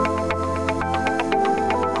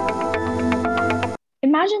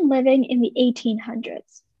Imagine living in the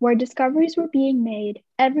 1800s, where discoveries were being made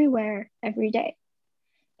everywhere, every day.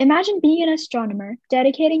 Imagine being an astronomer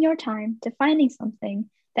dedicating your time to finding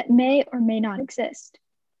something that may or may not exist.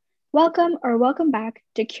 Welcome back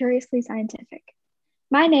to Curiously Scientific.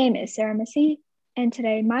 My name is Sarah Massey, and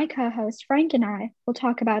today my co-host Frank and I will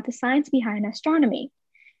talk about the science behind astronomy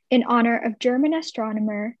in honor of German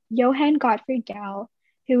astronomer Johann Gottfried Galle,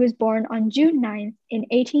 who was born on June 9th in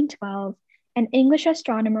 1812, and English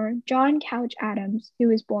astronomer John Couch Adams, who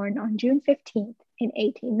was born on June 15th in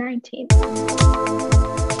 1819.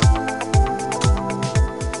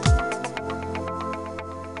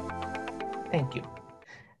 Thank you.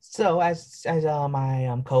 So, as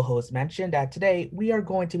my co-host mentioned, that today we are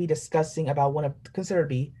going to be discussing about one of considered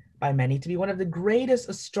be by many to be one of the greatest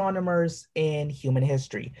astronomers in human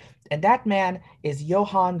history, and that man is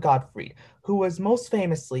Johann Gottfried, who was most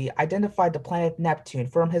famously identified the planet Neptune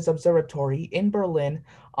from his observatory in Berlin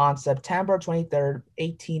on September 23rd,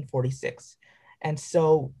 1846. And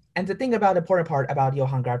the thing about the important part about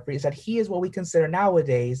Johann Gottfried is that he is what we consider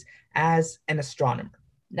nowadays as an astronomer.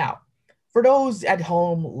 Now, for those at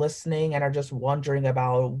home listening and are just wondering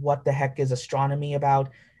about what the heck is astronomy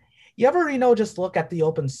about, you ever, just look at the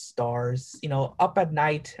open stars, up at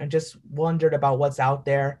night and just wondered about what's out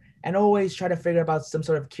there and always try to figure about some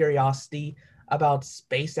sort of curiosity about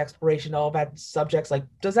space exploration, all that subjects? Like,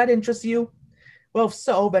 does that interest you? Well, if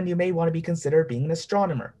so, then you may want to be considered being an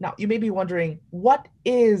astronomer. Now, you may be wondering, what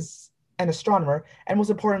is an astronomer? And most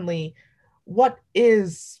importantly, what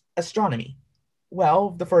is astronomy?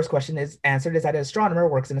 Well, the first question is answered is that an astronomer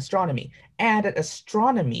works in astronomy. And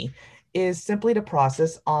astronomy is simply the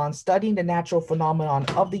process on studying the natural phenomenon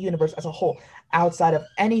of the universe as a whole, outside of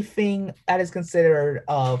anything that is considered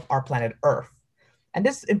of our planet Earth. And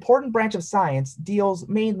this important branch of science deals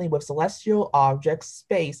mainly with celestial objects,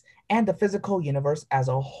 space, and the physical universe as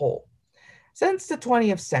a whole. Since the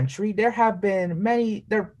 20th century, there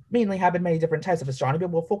mainly have been many different types of astronomy,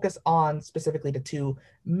 but we'll focus on specifically the two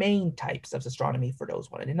main types of astronomy for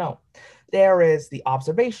those wanting to know. There is the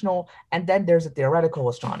observational, and then there's the theoretical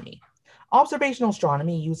astronomy. Observational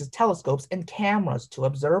astronomy uses telescopes and cameras to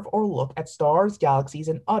observe or look at stars, galaxies,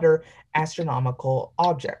 and other astronomical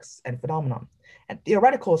objects and phenomena. And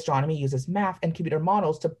theoretical astronomy uses math and computer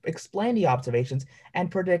models to explain the observations and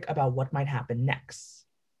predict about what might happen next.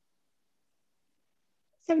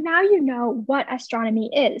 So now you know what astronomy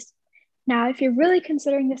is. Now, if you're really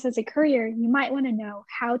considering this as a career, you might want to know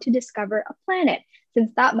how to discover a planet,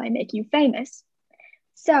 since that might make you famous.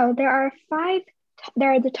 So there are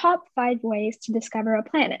the top 5 ways to discover a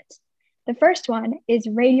planet. The first one is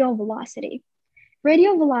radial velocity.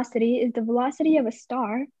 Radial velocity is the velocity of a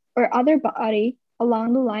star or other body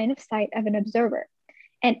along the line of sight of an observer,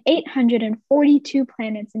 and 842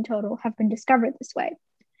 planets in total have been discovered this way.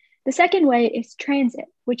 The second way is transit,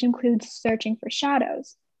 which includes searching for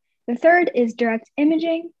shadows. The third is direct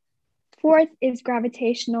imaging. Fourth is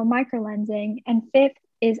gravitational microlensing. And fifth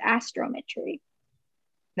is astrometry.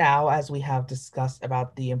 Now, as we have discussed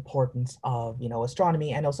about the importance of,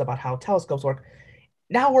 astronomy and also about how telescopes work,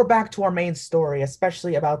 now we're back to our main story,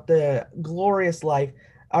 especially about the glorious life,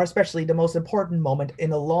 or especially the most important moment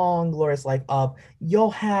in the long, glorious life of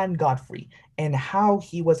Johann Gottfried and how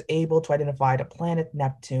he was able to identify the planet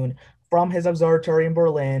Neptune from his observatory in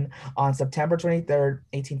Berlin on September 23rd,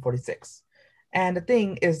 1846. And the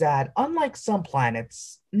thing is that, unlike some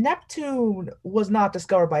planets, Neptune was not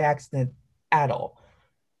discovered by accident at all.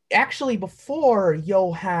 Actually, before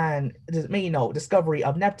Johann, discovery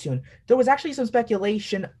of Neptune, there was actually some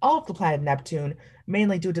speculation of the planet Neptune,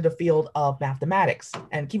 mainly due to the field of mathematics.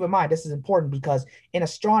 And keep in mind, this is important because in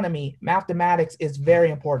astronomy, mathematics is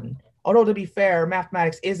very important. Although, to be fair,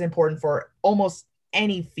 mathematics is important for almost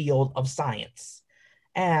any field of science.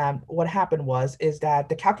 And what happened is that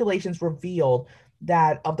the calculations revealed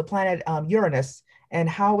that of the planet Uranus and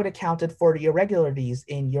how it accounted for the irregularities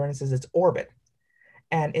in Uranus's orbit.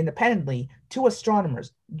 And independently, two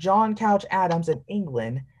astronomers, John Couch Adams in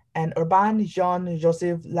England and Urbain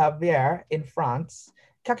Jean-Joseph Leverrier in France,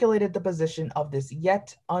 calculated the position of this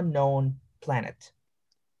yet unknown planet.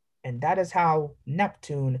 And that is how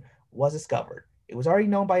Neptune was discovered. It was already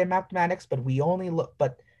known by mathematics, but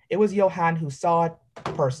it was Johann who saw it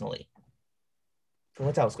personally from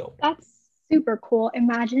a telescope. That's super cool.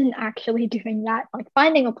 Imagine actually doing that, like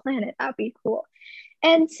finding a planet. That'd be cool.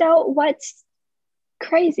 And so what's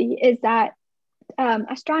crazy is that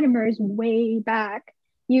astronomers way back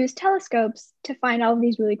used telescopes to find all of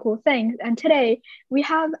these really cool things. And today we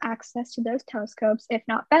have access to those telescopes, if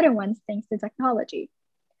not better ones, thanks to technology.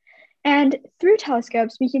 And through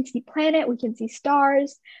telescopes, we can see planet, we can see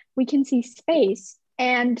stars, we can see space.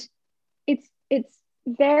 And it's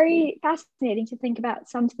very fascinating to think about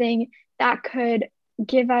something that could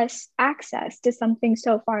give us access to something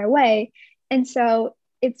so far away. And so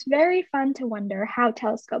it's very fun to wonder how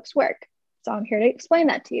telescopes work. So I'm here to explain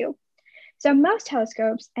that to you. So most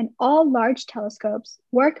telescopes and all large telescopes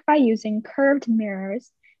work by using curved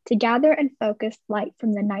mirrors to gather and focus light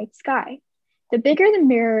from the night sky. The bigger the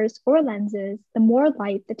mirrors or lenses, the more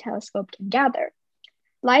light the telescope can gather.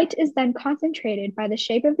 Light is then concentrated by the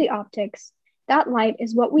shape of the optics. That light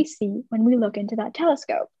is what we see when we look into that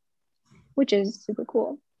telescope, which is super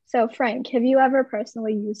cool. So Frank, have you ever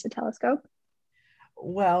personally used a telescope?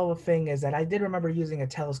 Well, the thing is that I did remember using a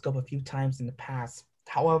telescope a few times in the past.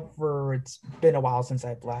 However, it's been a while since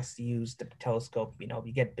I've last used a telescope.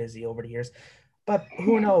 You get busy over the years. But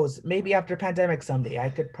who knows? Maybe after pandemic someday, I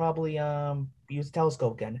could probably use a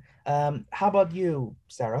telescope again. How about you,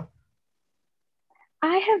 Sarah?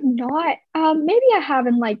 I have not. Maybe I have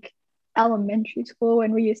in like elementary school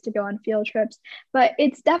when we used to go on field trips, but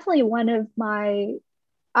it's definitely one of my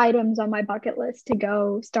items on my bucket list to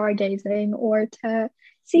go stargazing or to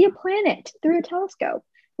see a planet through a telescope,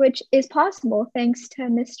 which is possible thanks to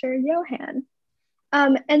Mr. Johann.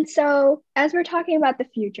 And so, as we're talking about the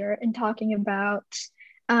future and talking about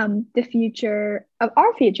the future of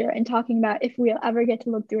our future and talking about if we'll ever get to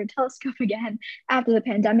look through a telescope again after the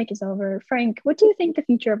pandemic is over, Frank, what do you think the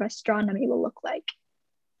future of astronomy will look like?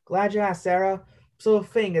 Glad you asked, Sarah. So the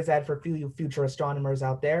thing is that for future astronomers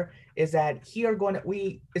out there is that here going to,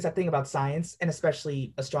 we is that thing about science and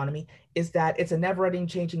especially astronomy is that it's a never-ending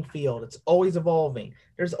changing field. It's always evolving.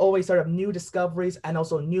 There's always sort of new discoveries and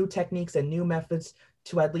also new techniques and new methods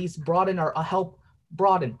to at least help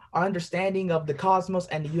broaden our understanding of the cosmos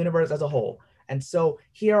and the universe as a whole. And so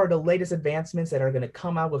here are the latest advancements that are going to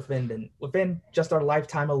come out within just our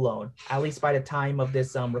lifetime alone, at least by the time of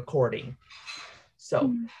this recording.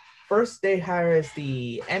 So first, there is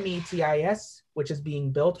the METIS, which is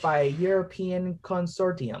being built by a European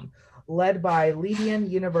consortium led by Leiden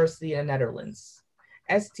University in the Netherlands.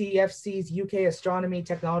 STFC's UK Astronomy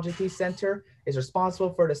Technology Center is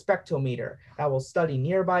responsible for the spectrometer that will study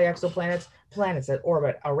nearby exoplanets, planets that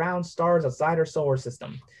orbit around stars outside our solar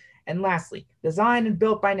system. And lastly, designed and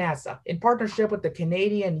built by NASA in partnership with the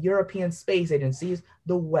Canadian and European space agencies,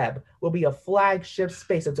 the Webb will be a flagship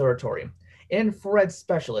space observatory. Infrared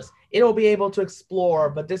specialist, it will be able to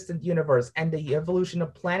explore the distant universe and the evolution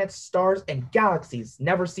of planets, stars, and galaxies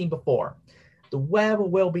never seen before. The Webb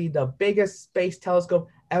will be the biggest space telescope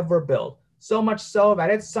ever built, so much so that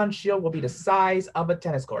its sun shield will be the size of a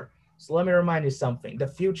tennis court. So let me remind you something. The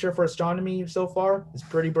future for astronomy so far is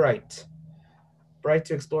pretty bright. Bright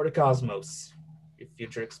to explore the cosmos. Your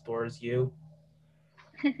future explorers, you.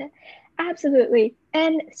 Absolutely.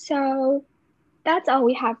 And so that's all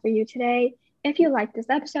we have for you today. If you liked this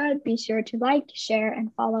episode, be sure to like, share,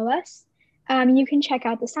 and follow us. You can check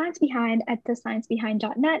out The Science Behind at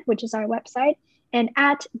thesciencebehind.net, which is our website, and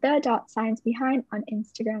at the.sciencebehind on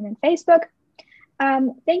Instagram and Facebook.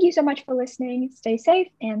 Thank you so much for listening. Stay safe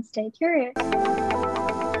and stay curious.